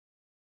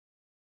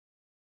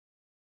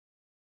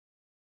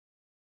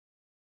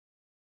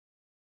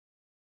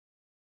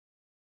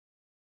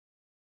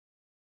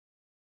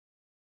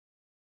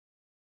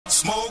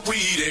Smoke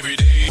weed every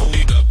day.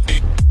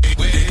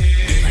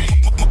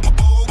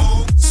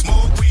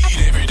 Smoke weed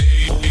every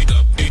day.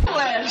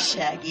 Well,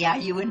 Shaggy, are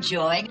you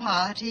enjoying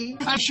party?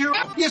 I'm sure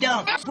you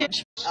don't.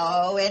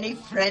 Oh, any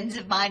friends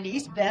of my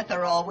niece Beth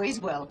are always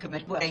welcome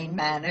at Wayne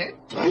Manor.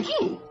 Thank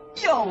you.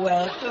 You're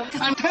welcome.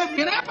 I'm having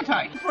an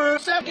appetite for a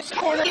second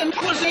quarter and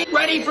cuisine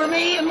ready for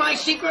me and my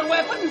secret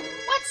weapon.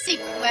 What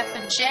secret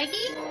weapon,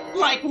 Shaggy?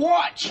 Like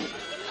what?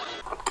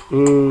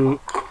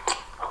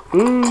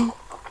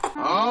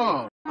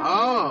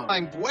 Oh,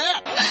 I'm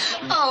wet.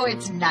 Oh,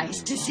 it's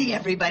nice to see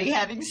everybody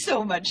having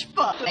so much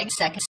fun. Next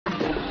second.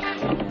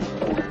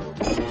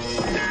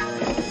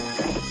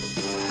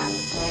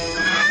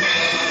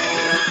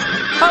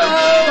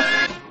 Hello!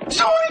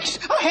 Zoinks!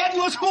 A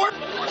headless horse!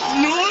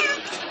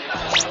 Zoinks!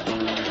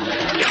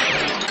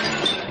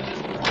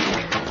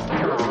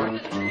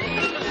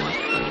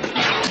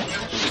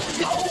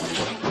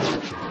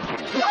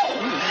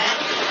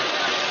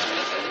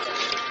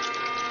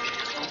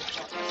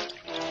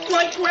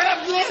 Like,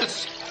 grab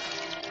this!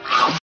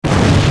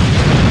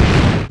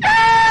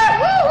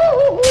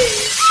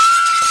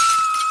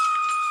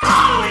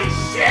 Holy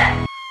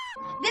shit!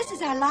 This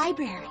is our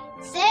library.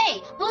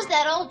 Say, who's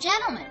that old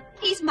gentleman?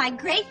 He's my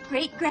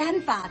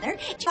great-great-grandfather,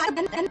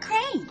 Jonathan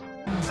Crane.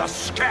 The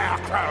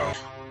Scarecrow.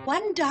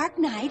 One dark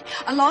night,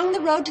 along the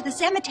road to the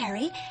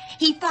cemetery,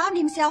 he found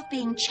himself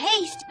being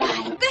chased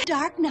by the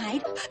dark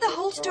night. The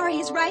whole story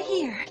is right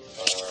here.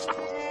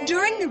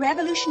 During the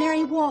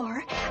Revolutionary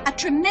War, a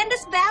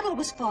tremendous battle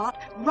was fought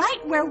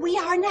right where we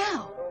are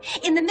now.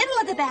 In the middle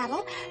of the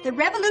battle, the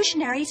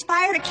revolutionaries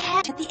fired a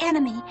cannon at the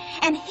enemy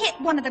and hit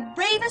one of the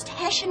bravest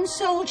Hessian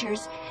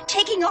soldiers,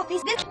 taking off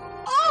his...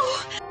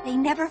 Oh! They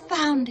never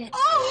found it.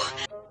 Oh!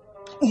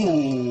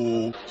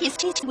 Ooh. His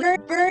teeth were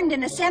burned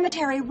in a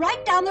cemetery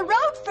right down the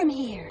road from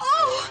here.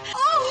 Oh!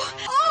 Oh!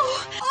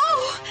 Oh!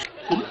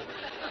 Oh!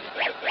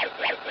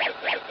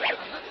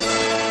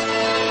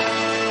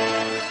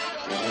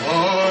 I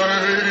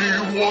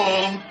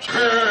want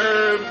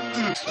head.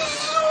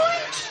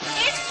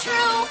 It's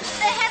true.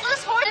 The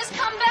headless horse has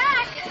come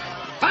back.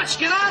 Let's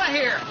get out of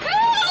here.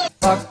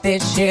 Fuck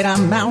this shit,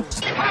 I'm out.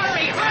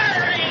 Hurry,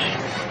 hurry!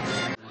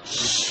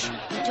 Shh.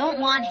 We don't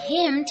want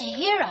him to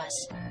hear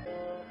us.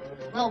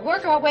 We'll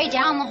work our way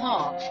down the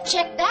hall.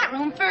 Check that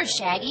room first,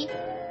 Shaggy.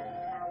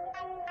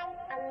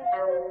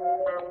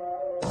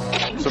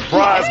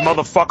 Surprise,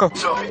 motherfucker.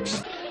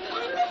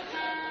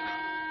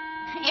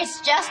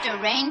 It's just a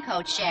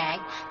raincoat, Shag.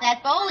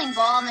 That bowling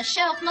ball on the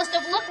shelf must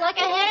have looked like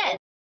a head.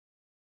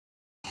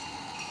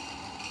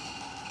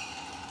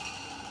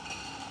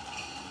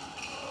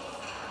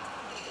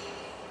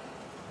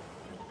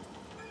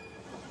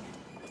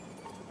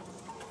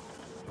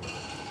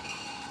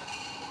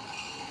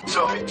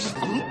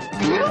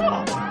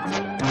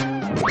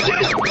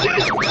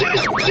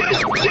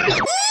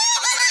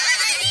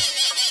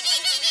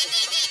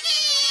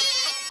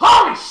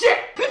 Holy shit!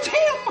 It's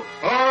him!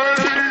 I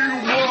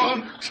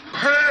want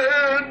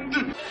head!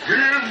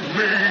 Give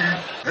me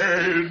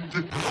head!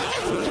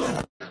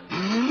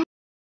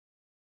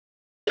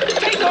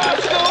 Take off,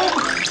 Scoob!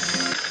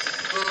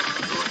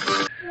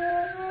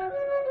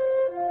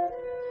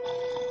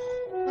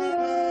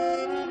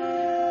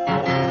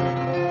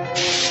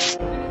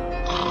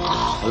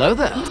 Hello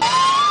there.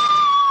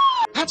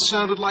 That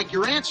sounded like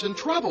your aunt's in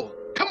trouble.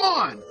 Come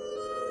on!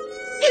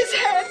 His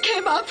hand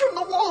came out from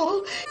the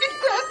wall. It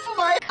grabbed for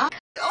my...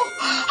 Oh,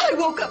 I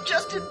woke up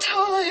just in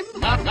time.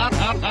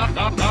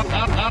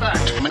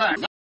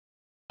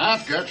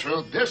 I've got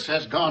you. This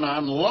has gone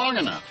on long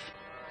enough.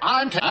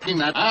 I'm taking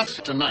that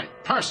ass tonight,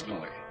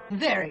 personally.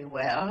 Very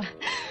well.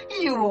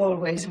 You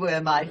always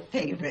were my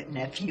favorite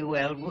nephew,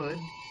 Elwood.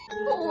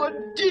 Oh,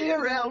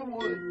 dear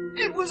Elwood.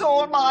 It was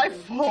all my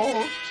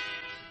fault.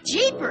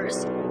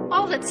 Jeepers!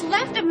 All that's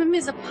left of him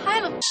is a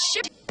pile of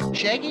shit.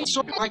 Shaggy,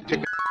 so like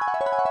to...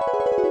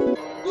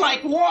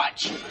 Like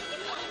what?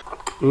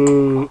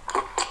 Oh,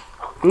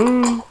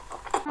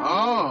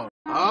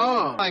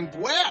 I'm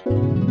wet.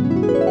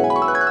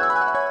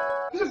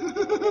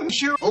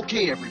 Sure.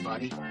 Okay,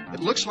 everybody. It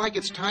looks like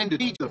it's time to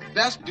be the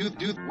best do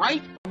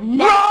right.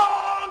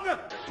 Wrong!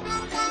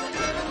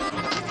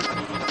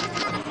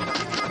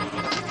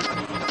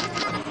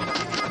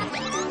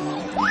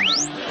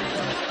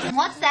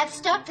 What's that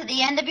stuck to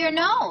the end of your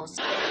nose?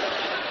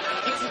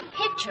 It's a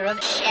picture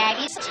of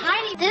Shaggy's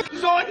tiny...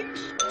 Zoinks!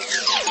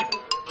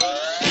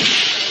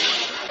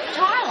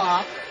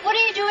 Tarloff, what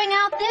are you doing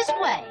out this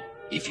way?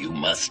 If you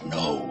must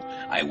know,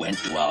 I went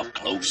to our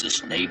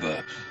closest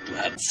neighbor to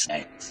have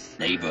snacks.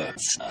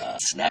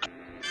 Snack.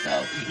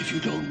 Now, if you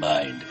don't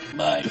mind,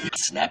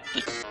 snap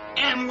the...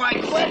 And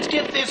like, let's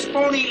get this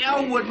phony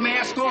Elwood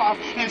mask off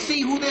and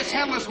see who this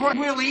headless horse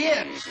really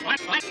is.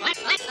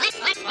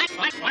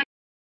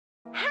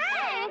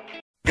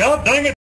 God dang it!